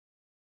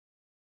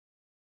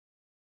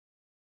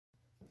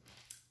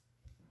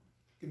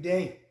Good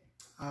day.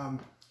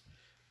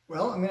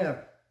 Well, I'm going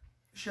to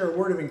share a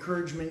word of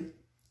encouragement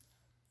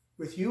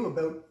with you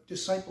about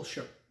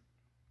discipleship.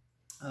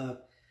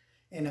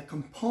 And a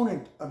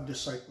component of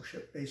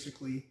discipleship,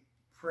 basically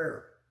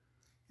prayer.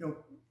 You know,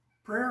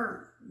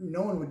 prayer,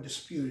 no one would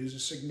dispute, is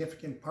a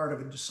significant part of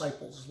a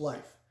disciple's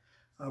life.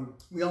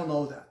 We all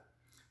know that.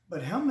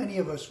 But how many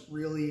of us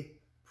really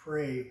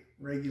pray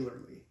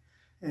regularly?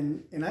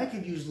 And I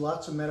could use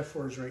lots of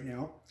metaphors right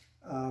now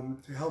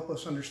to help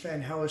us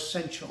understand how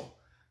essential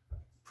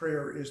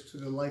prayer is to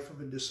the life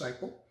of a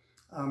disciple.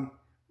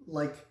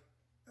 Like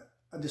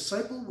a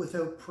disciple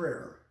without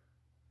prayer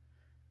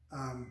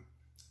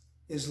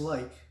is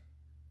like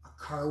a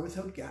car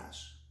without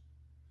gas,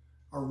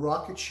 a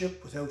rocket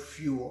ship without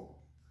fuel,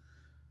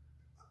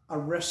 a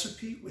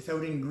recipe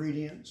without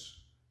ingredients,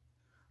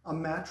 a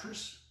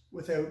mattress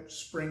without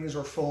springs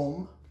or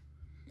foam,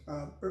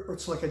 or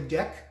it's like a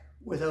deck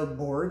without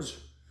boards,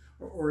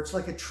 or it's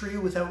like a tree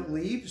without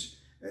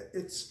leaves.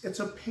 It's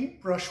a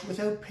paintbrush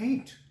without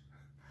paint.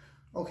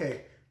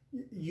 Okay,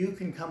 you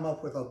can come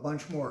up with a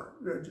bunch more.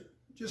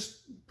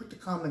 Just put the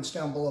comments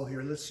down below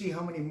here. Let's see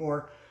how many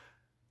more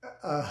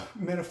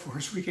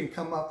metaphors we can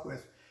come up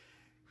with.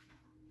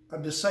 A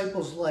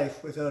disciple's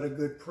life without a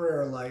good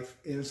prayer life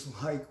is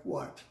like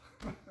what?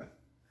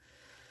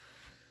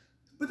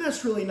 But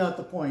that's really not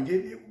the point.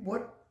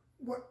 What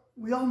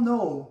we all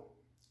know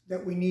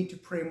that we need to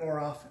pray more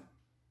often.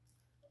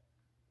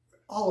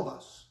 All of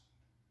us.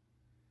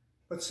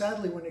 But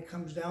sadly, when it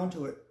comes down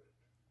to it,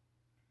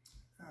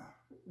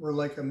 we're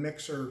like a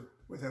mixer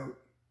without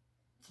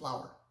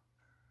flour.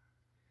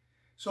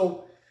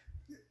 So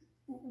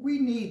we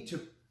need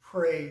to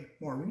pray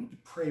more. We need to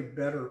pray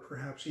better,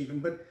 perhaps even.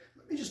 But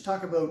let me just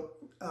talk about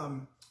a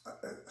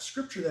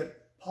scripture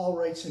that Paul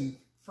writes in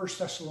 1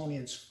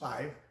 Thessalonians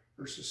 5,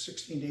 verses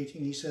 16 to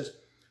 18. He says,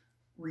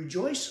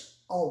 "Rejoice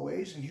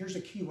always," and here's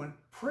a key one,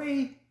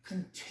 "pray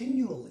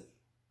continually.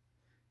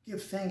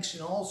 Give thanks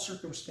in all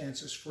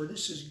circumstances, for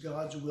this is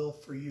God's will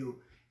for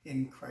you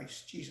in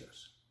Christ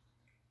Jesus."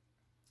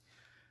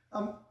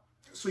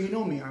 So you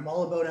know me, I'm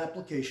all about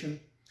application.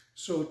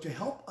 So to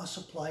help us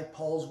apply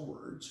Paul's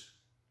words,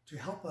 to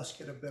help us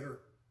get a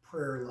better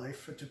prayer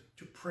life,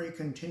 to pray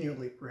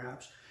continually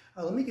perhaps,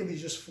 let me give you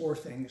just four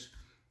things,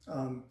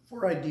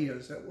 four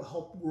ideas that will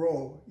help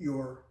grow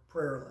your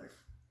prayer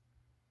life.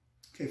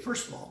 Okay,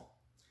 first of all,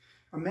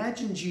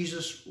 imagine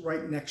Jesus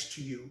right next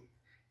to you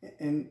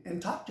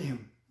and talk to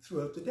him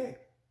throughout the day.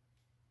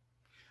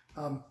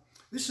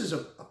 This is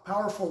a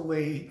powerful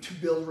way to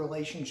build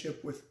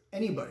relationship with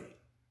anybody.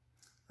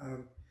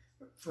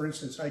 For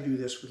instance, I do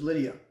this with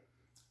Lydia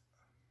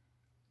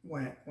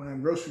when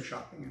I'm grocery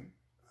shopping, and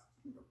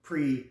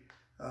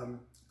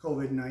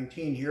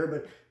pre-COVID-19 here,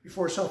 but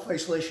before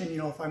self-isolation, you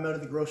know, if I'm out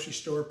of the grocery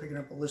store picking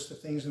up a list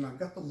of things and I've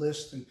got the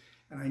list and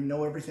I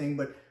know everything,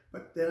 but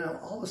then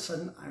all of a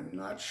sudden I'm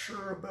not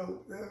sure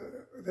about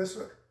this,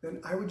 then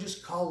I would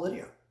just call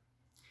Lydia.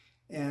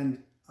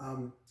 And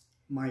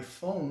my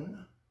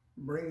phone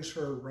brings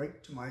her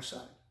right to my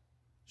side.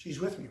 She's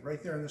with me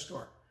right there in the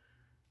store.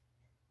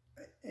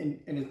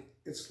 And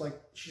it's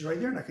like she's right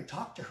there and I could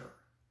talk to her.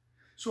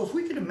 So if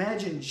we could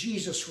imagine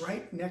Jesus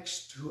right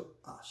next to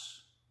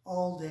us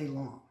all day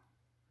long,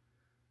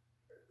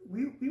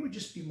 we would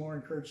just be more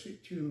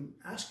encouraged to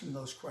ask him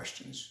those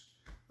questions.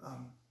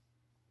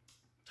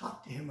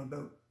 Talk to him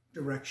about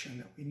direction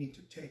that we need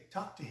to take.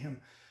 Talk to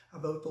him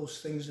about those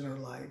things in our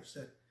lives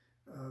that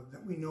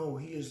we know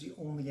he is the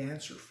only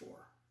answer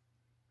for.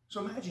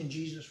 So imagine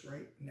Jesus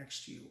right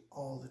next to you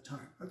all the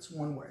time. That's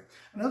one way.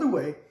 Another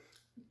way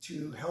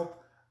to help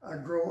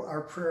grow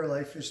our prayer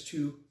life is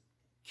to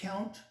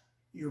count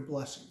your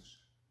blessings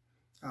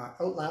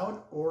out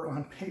loud or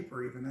on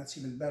paper even. That's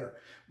even better.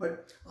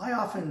 But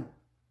often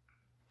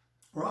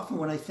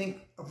when I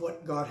think of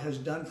what God has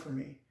done for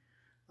me,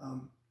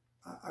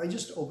 I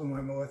just open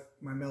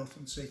my mouth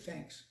and say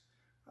thanks.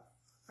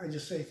 I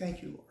just say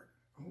thank you, Lord.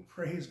 Oh,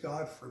 praise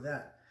God for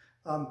that.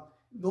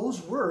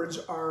 Those words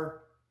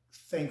are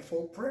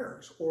thankful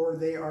prayers, or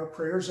they are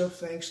prayers of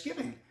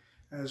thanksgiving,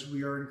 as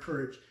we are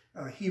encouraged.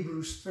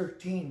 Hebrews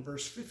 13,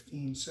 verse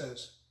 15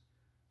 says,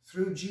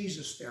 "Through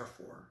Jesus,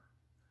 therefore,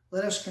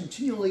 let us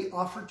continually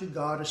offer to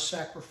God a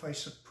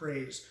sacrifice of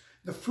praise,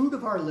 the fruit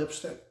of our lips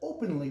that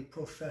openly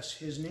profess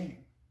his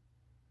name."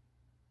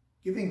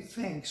 Giving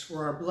thanks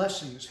for our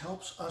blessings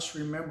helps us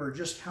remember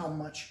just how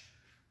much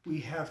we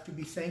have to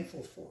be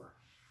thankful for.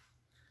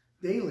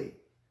 Daily,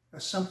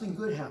 as something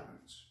good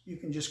happens, you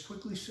can just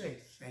quickly say,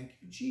 "Thank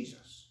you,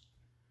 Jesus."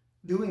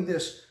 Doing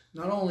this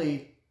not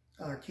only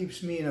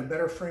keeps me in a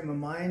better frame of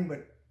mind,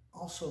 but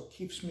also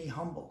keeps me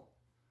humble,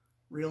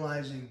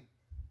 realizing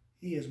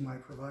he is my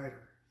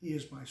provider. He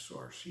is my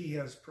source. He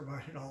has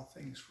provided all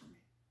things for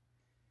me.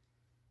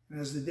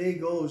 And as the day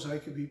goes, I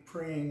could be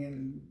praying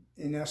and,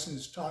 in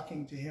essence,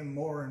 talking to him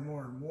more and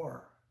more and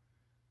more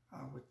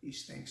with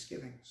these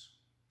thanksgivings.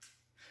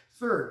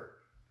 Third,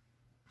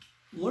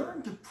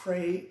 learn to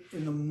pray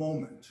in the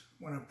moment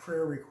when a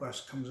prayer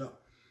request comes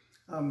up.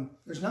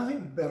 There's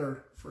nothing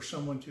better for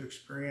someone to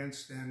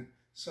experience than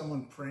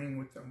someone praying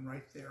with them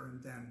right there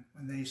and then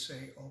when they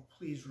say, oh,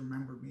 please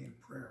remember me in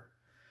prayer.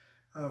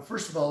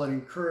 First of all, it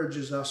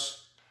encourages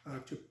us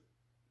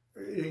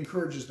it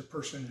encourages the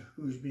person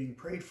who's being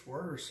prayed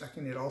for. Or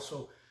second, it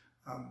also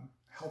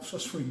helps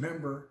us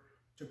remember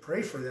to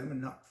pray for them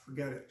and not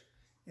forget it.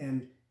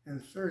 And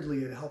thirdly,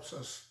 it helps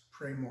us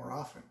pray more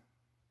often.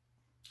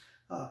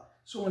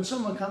 So when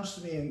someone comes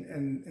to me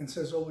and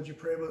says, oh, would you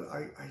pray with,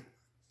 I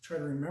try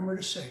to remember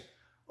to say,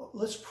 oh,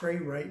 let's pray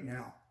right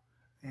now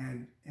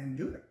and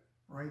do it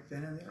right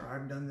then and there.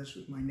 I've done this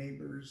with my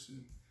neighbors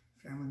and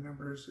family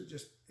members.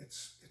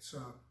 It's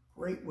a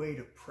great way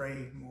to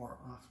pray more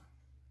often.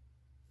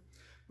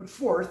 But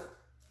fourth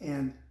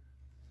and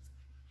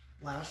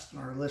last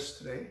on our list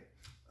today,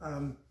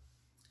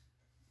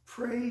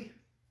 pray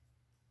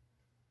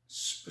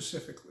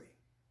specifically.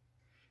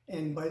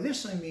 And by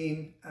this I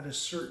mean at a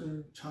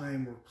certain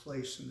time or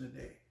place in the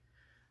day.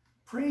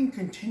 Praying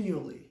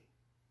continually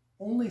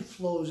only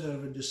flows out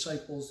of a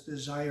disciple's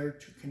desire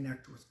to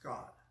connect with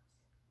God.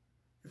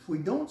 If we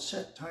don't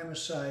set time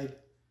aside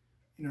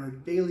in our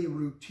daily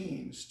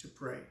routines to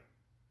pray,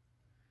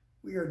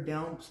 we are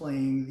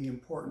downplaying the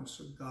importance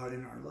of God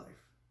in our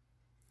life.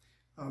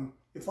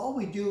 If all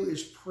we do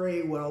is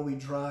pray while we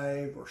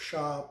drive or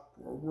shop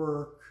or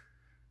work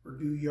or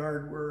do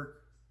yard work,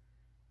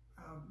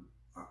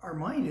 our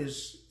mind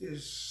is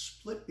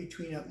split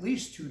between at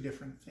least two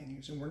different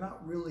things, and we're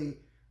not really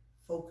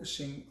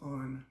focusing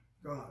on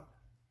God.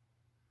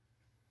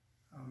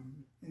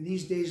 In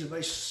these days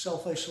of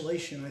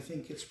self-isolation, I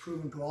think it's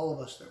proven to all of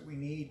us that we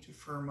need to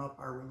firm up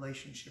our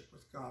relationship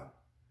with God.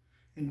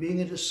 And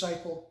being a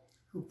disciple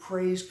who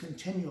prays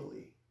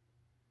continually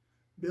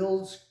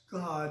builds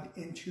God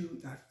into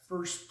that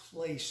first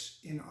place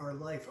in our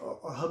life,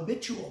 a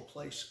habitual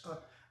place,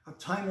 a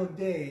time of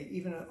day,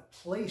 even a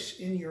place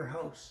in your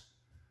house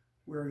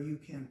where you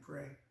can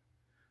pray.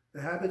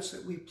 The habits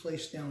that we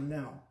place down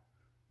now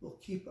will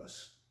keep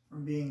us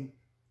from being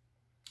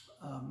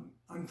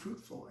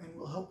unfruitful and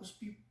will help us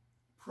be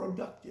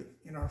productive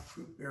in our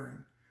fruit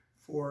bearing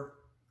for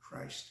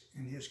Christ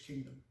and his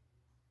kingdom.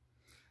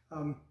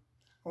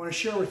 I want to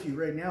share with you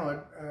right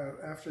now,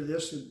 after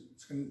this,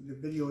 the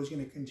video is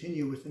going to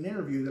continue with an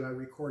interview that I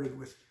recorded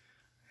with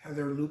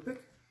Heather Lupick.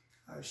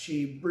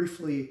 She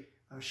briefly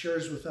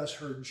shares with us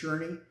her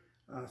journey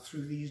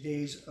through these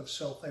days of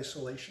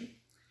self-isolation.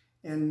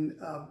 And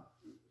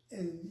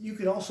you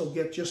could also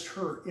get just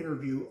her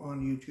interview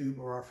on YouTube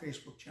or our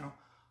Facebook channel.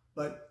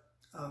 But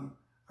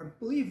I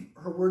believe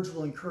her words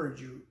will encourage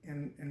you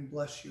and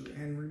bless you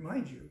and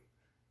remind you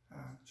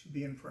to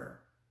be in prayer.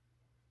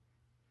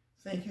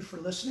 Thank you for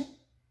listening.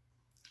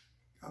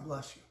 God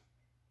bless you.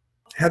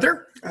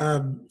 Heather,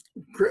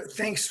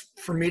 thanks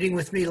for meeting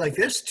with me like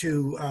this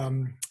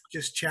to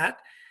just chat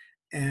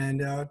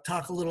and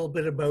talk a little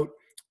bit about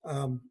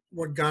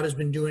what God has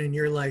been doing in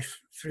your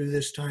life through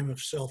this time of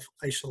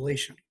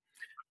self-isolation.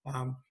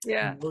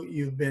 Yeah.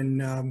 You've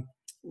been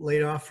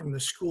laid off from the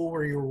school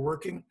where you were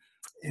working,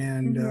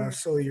 and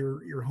so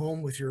you're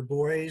home with your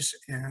boys,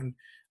 and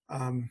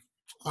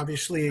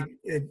obviously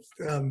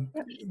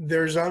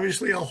there's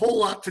obviously a whole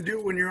lot to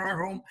do when you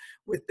are home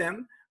with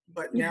them,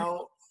 but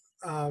now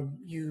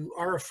you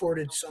are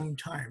afforded some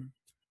time.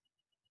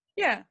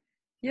 Yeah,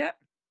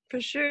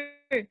 for sure.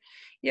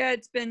 Yeah,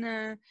 it's been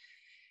a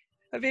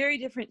very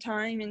different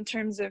time in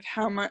terms of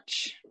how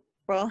much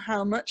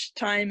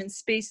time and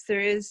space there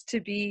is to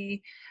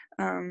be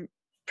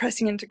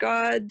pressing into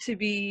God, to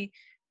be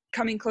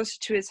coming closer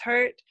to his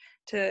heart.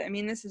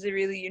 This is a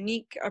really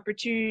unique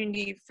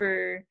opportunity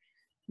for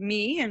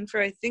me and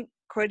for, I think,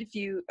 quite a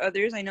few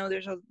others. I know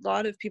there's a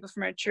lot of people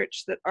from our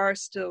church that are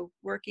still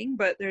working,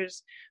 but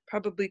there's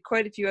probably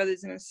quite a few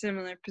others in a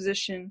similar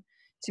position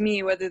to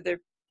me, whether they're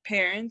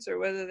parents or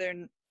whether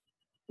they're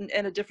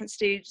at a different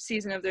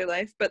season of their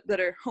life, but that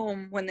are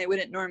home when they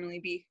wouldn't normally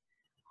be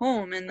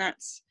home. And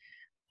that's,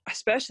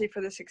 especially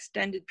for this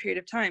extended period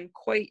of time,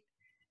 quite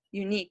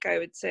unique, I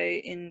would say,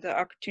 in the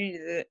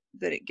opportunity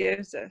that it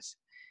gives us.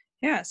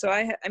 Yeah, so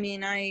I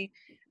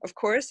of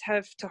course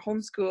have to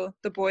homeschool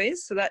the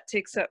boys, so that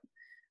takes up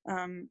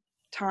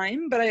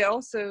time, but I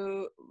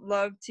also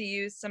love to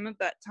use some of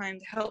that time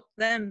to help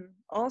them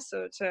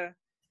also to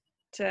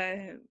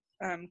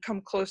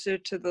come closer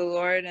to the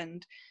Lord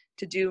and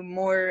to do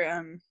more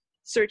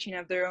searching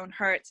of their own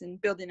hearts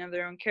and building of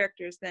their own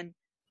characters than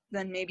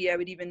maybe I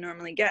would even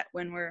normally get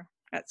when we're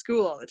at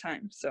school all the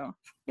time. So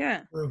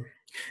yeah.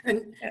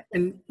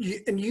 And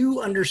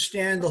you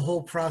understand the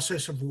whole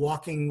process of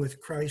walking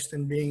with Christ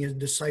and being a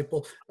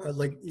disciple.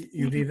 Like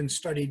you've even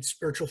studied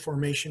spiritual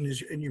formation,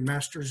 and your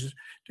master's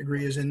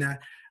degree is in that.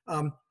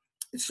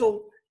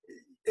 So,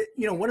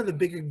 one of the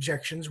big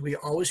objections we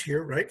always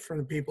hear, right, from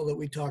the people that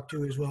we talk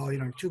to as well,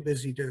 I'm too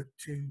busy to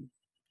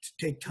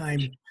take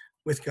time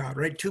with God,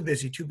 right? Too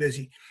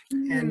busy.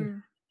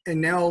 And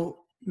now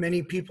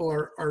many people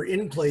are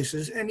in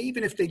places, and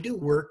even if they do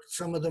work,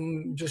 some of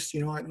them just,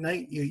 at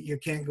night, you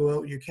can't go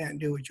out, you can't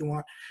do what you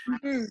want.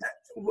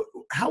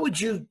 How would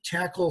you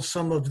tackle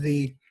some of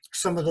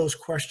those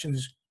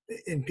questions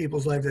in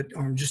people's life that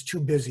I'm just too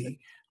busy?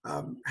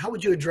 How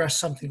would you address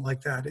something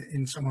like that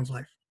in someone's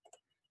life?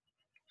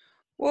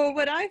 Well,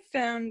 what I've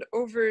found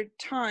over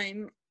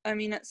time, I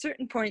mean, at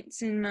certain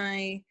points in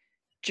my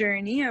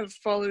journey of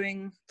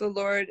following the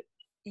Lord,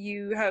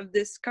 you have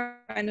this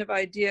kind of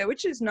idea,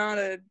 which is not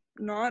a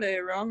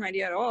wrong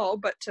idea at all,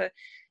 but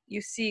you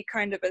see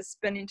kind of as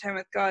spending time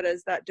with God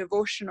as that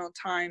devotional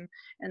time,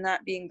 and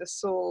that being the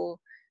sole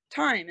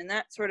time, and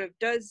that sort of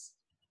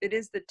it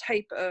is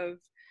the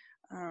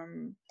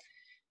um,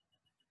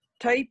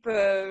 type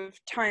of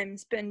time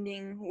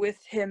spending with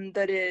Him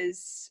that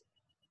is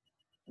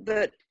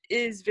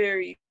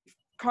very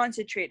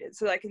concentrated.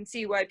 So I can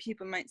see why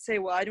people might say,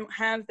 well, I don't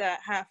have that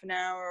half an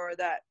hour or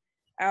that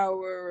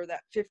hour or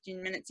that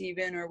 15 minutes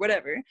even or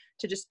whatever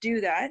to just do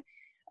that.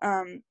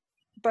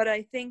 But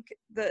I think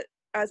that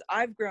as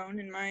I've grown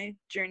in my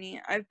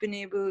journey, I've been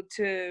able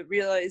to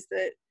realize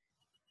that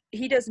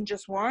He doesn't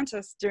just want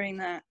us during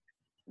that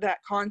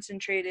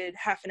concentrated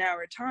half an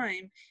hour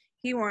time.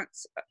 He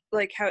wants,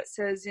 like how it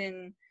says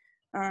in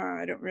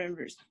I don't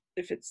remember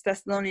if it's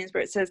Thessalonians,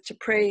 but it says to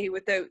pray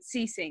without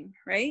ceasing,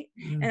 right?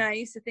 And I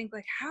used to think,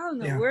 like, how in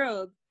the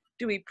world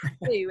do we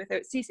pray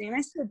without ceasing? And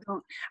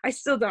I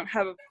still don't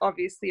have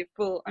obviously a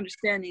full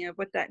understanding of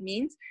what that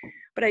means,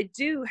 but I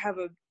do have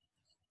a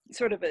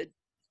sort of a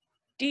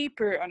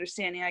deeper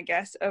understanding, I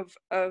guess,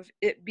 of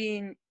it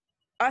being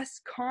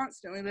us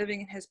constantly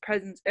living in His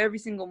presence every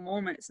single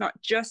moment. It's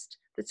not just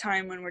the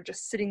time when we're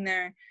just sitting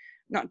there,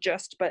 not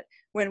just, but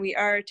when we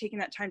are taking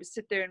that time to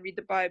sit there and read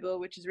the Bible,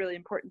 which is really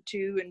important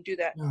too, and do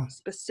that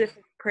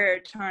specific prayer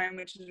time,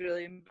 which is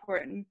really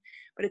important.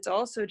 But it's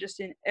also just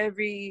in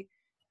every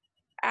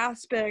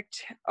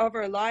aspect of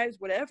our lives,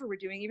 whatever we're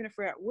doing, even if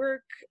we're at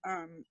work,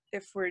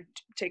 if we're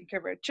taking care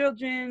of our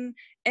children,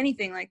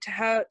 anything, like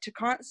to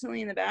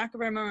constantly in the back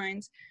of our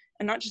minds,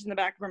 and not just in the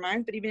back of our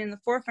minds, but even in the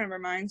forefront of our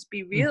minds,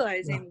 be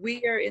realizing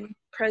we are in the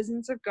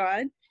presence of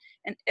God,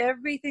 and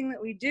everything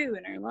that we do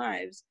in our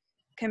lives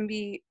can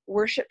be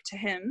worship to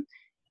Him.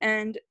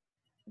 And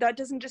that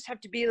doesn't just have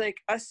to be like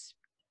us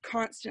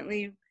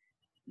constantly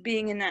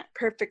being in that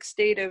perfect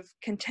state of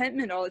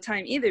contentment all the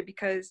time either,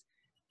 because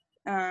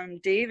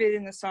David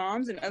in the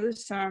Psalms and other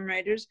psalm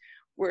writers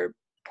were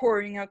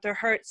pouring out their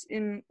hearts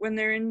when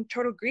they're in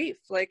total grief,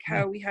 like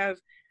how we have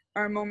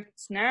our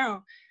moments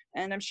now,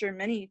 and I'm sure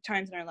many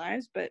times in our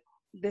lives, but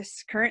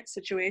this current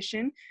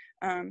situation,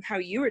 how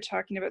you were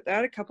talking about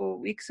that a couple of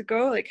weeks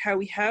ago, like how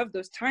we have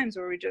those times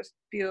where we just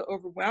feel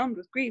overwhelmed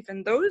with grief,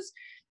 and those,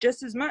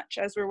 just as much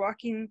as we're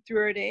walking through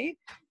our day,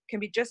 can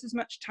be just as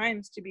much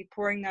times to be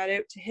pouring that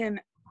out to Him,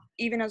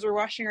 even as we're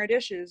washing our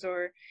dishes,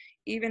 or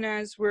even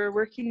as we're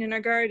working in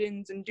our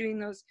gardens and doing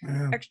those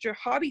extra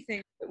hobby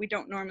things that we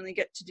don't normally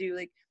get to do.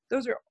 Like,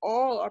 those are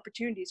all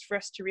opportunities for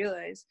us to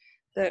realize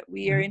that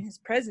we are in His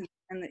presence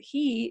and that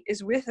He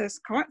is with us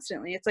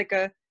constantly.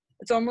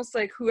 It's almost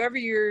like whoever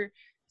you're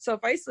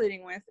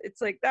self-isolating with,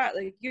 it's like that,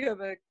 like you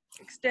have a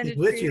extended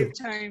period of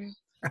time.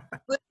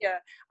 Yeah,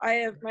 I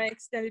have my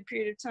extended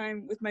period of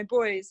time with my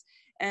boys,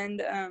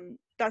 and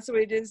that's the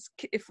way it is.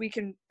 If we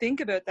can think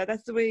about that,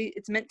 that's the way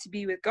it's meant to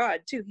be with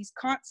God too. He's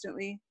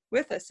constantly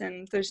with us,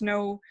 and there's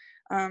no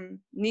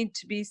need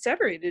to be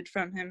separated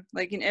from Him,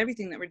 like in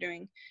everything that we're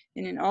doing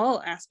and in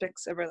all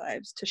aspects of our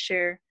lives, to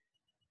share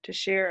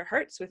our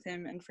hearts with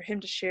Him, and for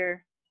Him to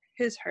share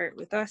His heart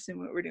with us in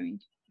what we're doing.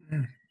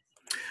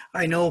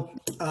 I know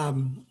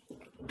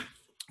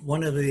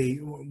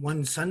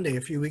one Sunday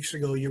a few weeks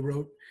ago, you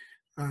wrote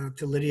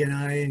to Lydia and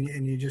I,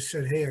 and you just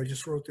said, hey, I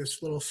just wrote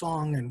this little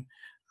song, and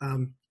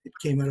it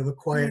came out of a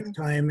quiet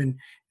time, and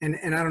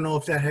I don't know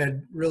if that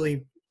had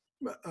really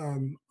a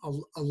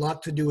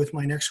lot to do with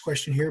my next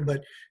question here,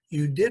 but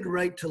you did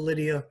write to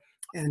Lydia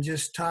and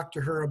just talk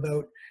to her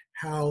about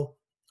how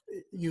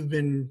you've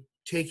been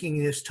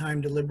taking this time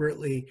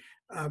deliberately.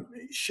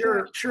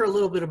 Share a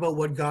little bit about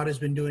what God has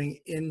been doing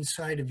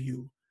inside of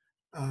you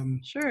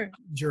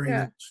during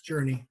this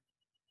journey.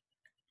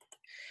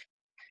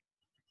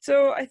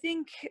 So I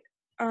think,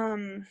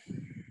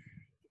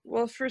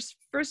 well, first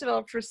of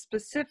all, for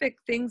specific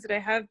things that I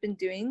have been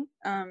doing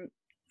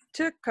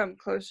to come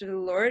closer to the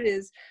Lord,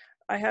 is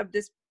I have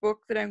this book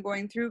that I'm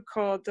going through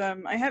called,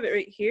 I have it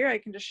right here, I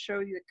can just show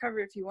you the cover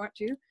if you want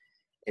to.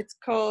 It's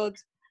called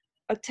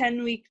A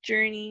 10-Week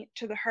Journey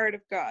to the Heart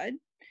of God.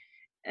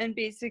 And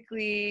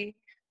basically,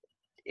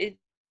 it's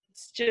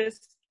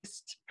just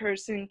this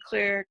person,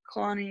 Claire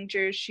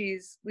Cloninger,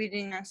 she's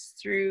leading us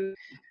through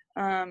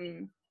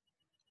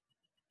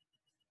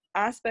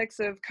aspects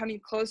of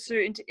coming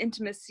closer into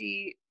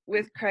intimacy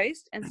with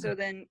Christ. And so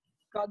then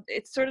God,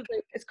 it's sort of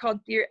like, it's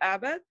called Dear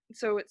Abba.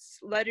 So it's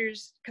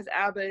letters, because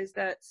Abba is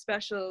that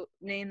special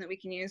name that we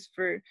can use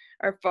for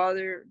our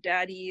Father,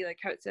 Daddy, like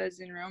how it says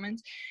in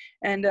Romans.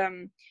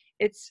 And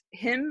it's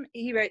him,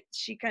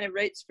 she kind of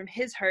writes from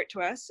his heart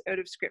to us out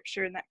of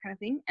scripture and that kind of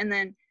thing. And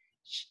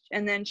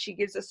then she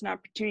gives us an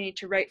opportunity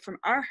to write from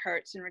our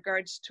hearts in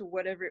regards to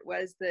whatever it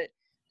was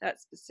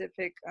that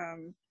specific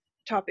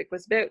topic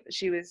was about that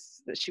she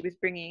was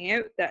bringing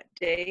out that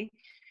day.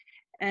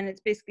 And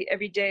it's basically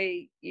every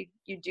day you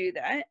do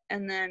that,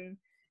 and then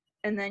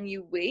and then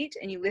you wait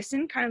and you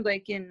listen, kind of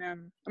like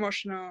in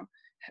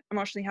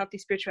emotionally healthy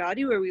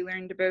spirituality, where we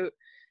learned about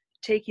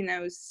taking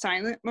those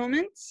silent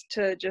moments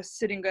to just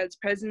sit in God's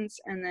presence,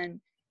 and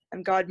then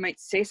God might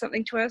say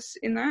something to us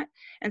in that.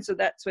 And so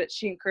that's what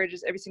she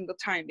encourages every single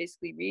time.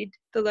 Basically, read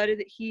the letter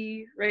that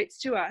he writes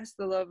to us,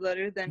 the love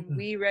letter, then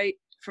we write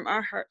from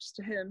our hearts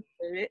to him,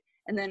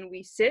 and then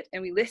we sit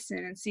and we listen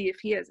and see if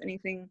he has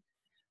anything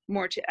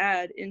more to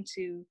add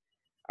into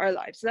our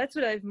lives. So that's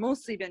what I've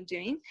mostly been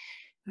doing.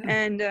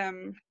 And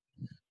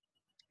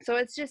so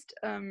it's just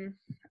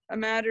a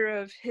matter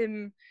of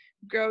him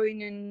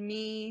growing in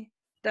me,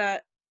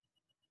 that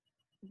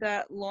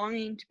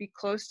longing to be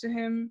close to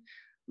him,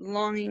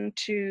 longing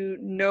to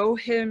know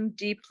him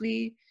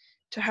deeply,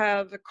 to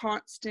have a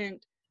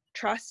constant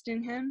trust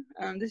in him.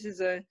 This is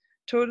a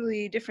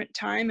totally different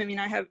time. I mean,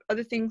 I have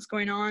other things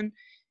going on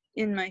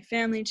in my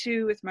family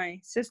too, with my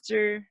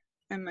sister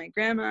and my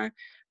grandma,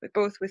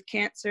 both with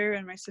cancer,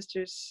 and my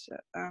sister's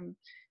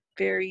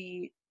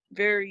very,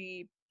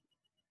 very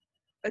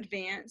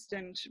advanced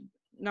and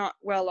not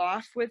well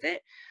off with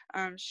it.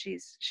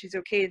 She's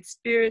okay in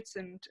spirits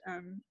and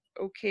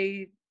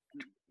okay,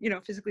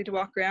 physically to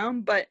walk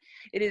around, but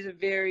it is a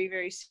very,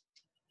 very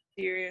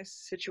serious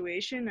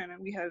situation, and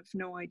we have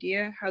no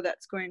idea how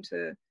that's going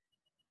to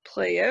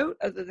play out,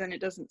 other than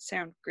it doesn't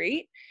sound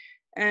great.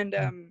 And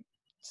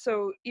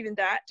so even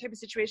that type of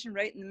situation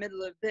right in the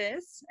middle of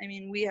this, I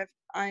mean,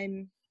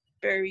 I'm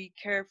very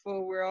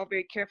careful, we're all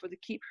very careful to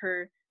keep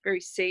her very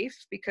safe,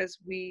 because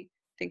we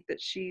think that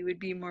she would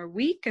be more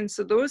weak. And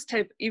so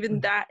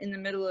even that in the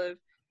middle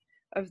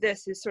of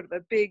this is sort of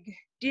a big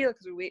deal,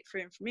 because we wait for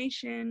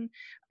information.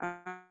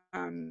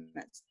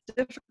 That's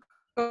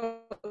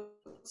difficult.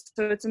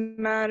 So it's a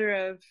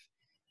matter of,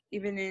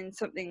 even in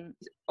something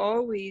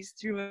always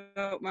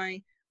throughout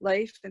my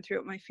life and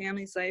throughout my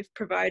family's life,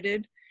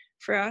 provided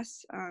for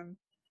us.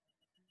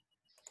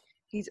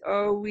 He's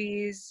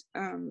always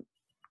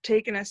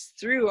taken us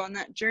through on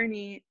that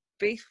journey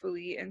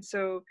faithfully. And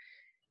so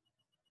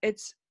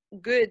it's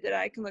good that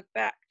I can look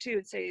back too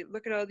and say,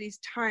 look at all these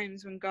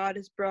times when God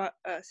has brought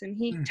us. And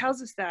he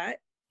tells us that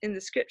in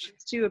the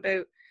scriptures too,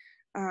 about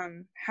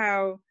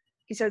how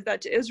he says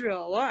that to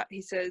Israel a lot.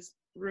 He says,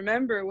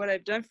 remember what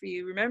I've done for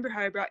you. Remember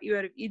how I brought you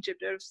out of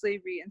Egypt, out of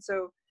slavery. And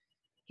so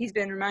he's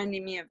been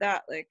reminding me of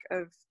that, like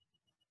of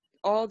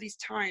all these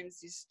times,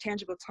 these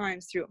tangible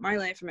times throughout my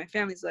life and my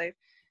family's life.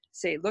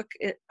 Say, look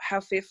at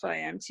how faithful I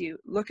am to you.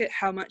 Look at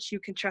how much you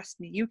can trust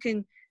me. You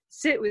can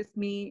sit with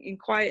me in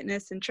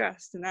quietness and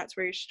trust, and that's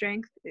where your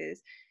strength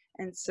is.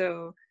 And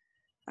so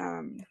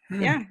that's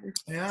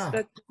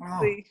wow.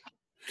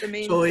 the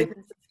main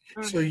difference.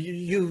 So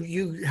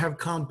you have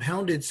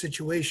compounded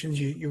situations.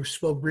 You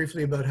spoke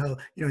briefly about how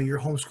you're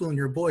homeschooling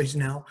your boys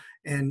now,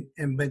 and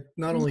but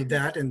not only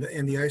that, and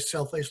the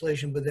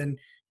self-isolation, but then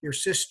your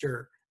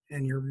sister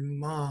and your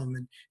mom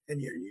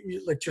and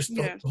you like just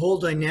the whole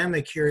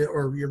dynamic here,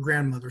 or your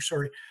grandmother,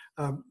 sorry,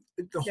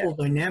 the whole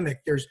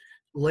dynamic. There's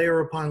layer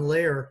upon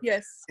layer.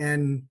 Yes.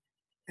 And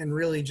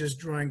really just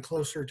drawing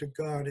closer to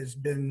God has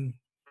been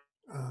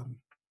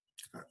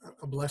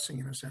a blessing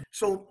in a sense.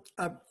 So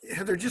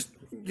Heather, just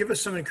give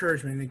us some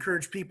encouragement.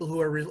 Encourage people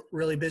who are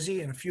really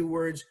busy. In a few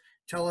words,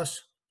 tell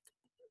us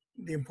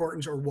the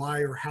importance, or why,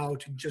 or how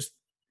to just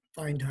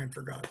find time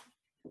for God.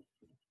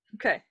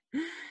 Okay.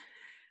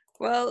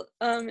 Well,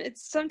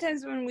 it's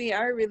sometimes when we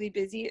are really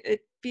busy,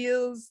 it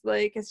feels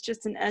like it's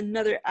just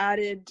another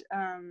added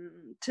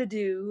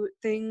to-do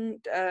thing,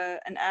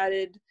 an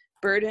added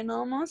burden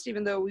almost,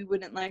 even though we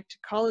wouldn't like to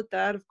call it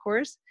that, of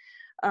course.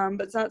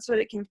 But that's what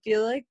it can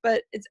feel like.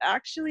 But it's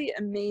actually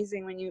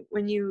amazing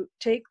when you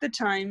take the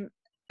time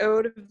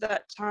out of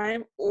that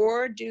time,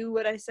 or do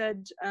what I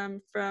said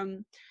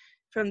from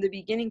the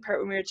beginning part,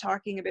 when we were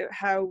talking about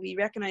how we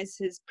recognize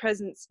his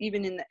presence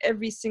even in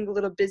every single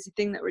little busy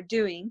thing that we're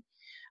doing.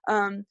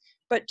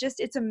 But just,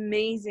 it's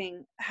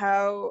amazing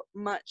how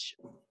much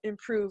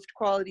improved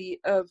quality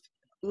of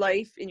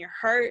life in your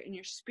heart, in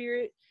your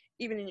spirit,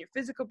 even in your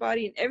physical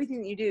body, and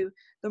everything that you do,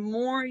 the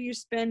more you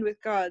spend with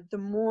God, the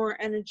more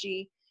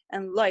energy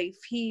and life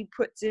he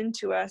puts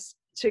into us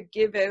to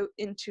give out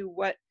into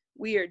what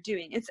we are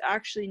doing. It's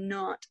actually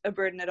not a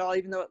burden at all,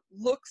 even though it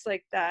looks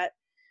like that.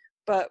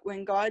 But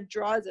when God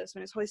draws us,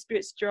 when his Holy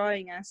Spirit's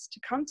drawing us to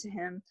come to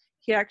him,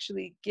 he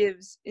actually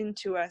gives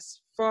into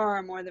us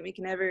far more than we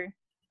can ever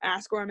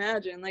ask or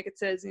imagine. Like it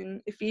says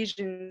in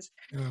Ephesians,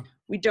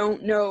 we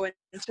don't know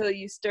until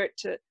you start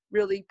to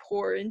really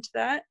pour into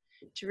that,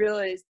 to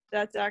realize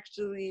that's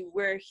actually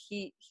where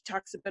he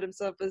talks about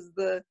himself as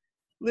the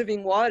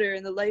living water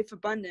and the life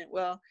abundant.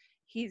 Well,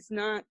 he's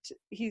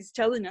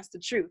telling us the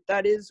truth.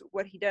 That is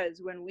what he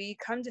does. When we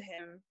come to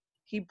him,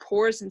 he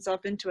pours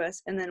himself into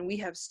us, and then we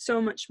have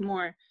so much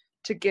more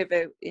to give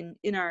out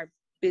in our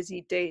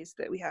busy days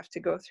that we have to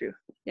go through.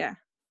 Yeah.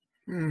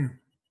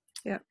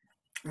 Yeah.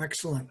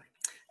 Excellent.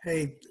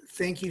 Hey,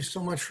 thank you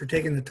so much for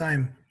taking the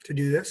time to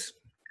do this.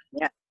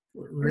 Yeah.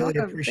 Really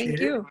appreciate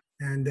it. You.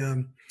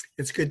 And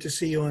it's good to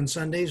see you on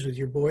Sundays with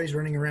your boys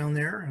running around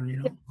there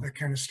and, that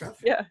kind of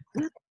stuff. Yeah.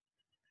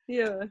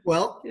 Yeah.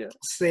 Well, Yeah.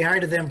 say hi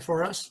to them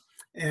for us.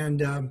 And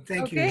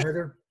thank you, Okay.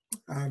 Heather.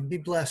 Be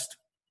blessed.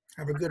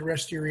 Have a good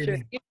rest of your Sure.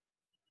 evening.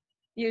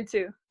 You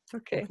too.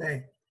 Okay.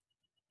 Okay.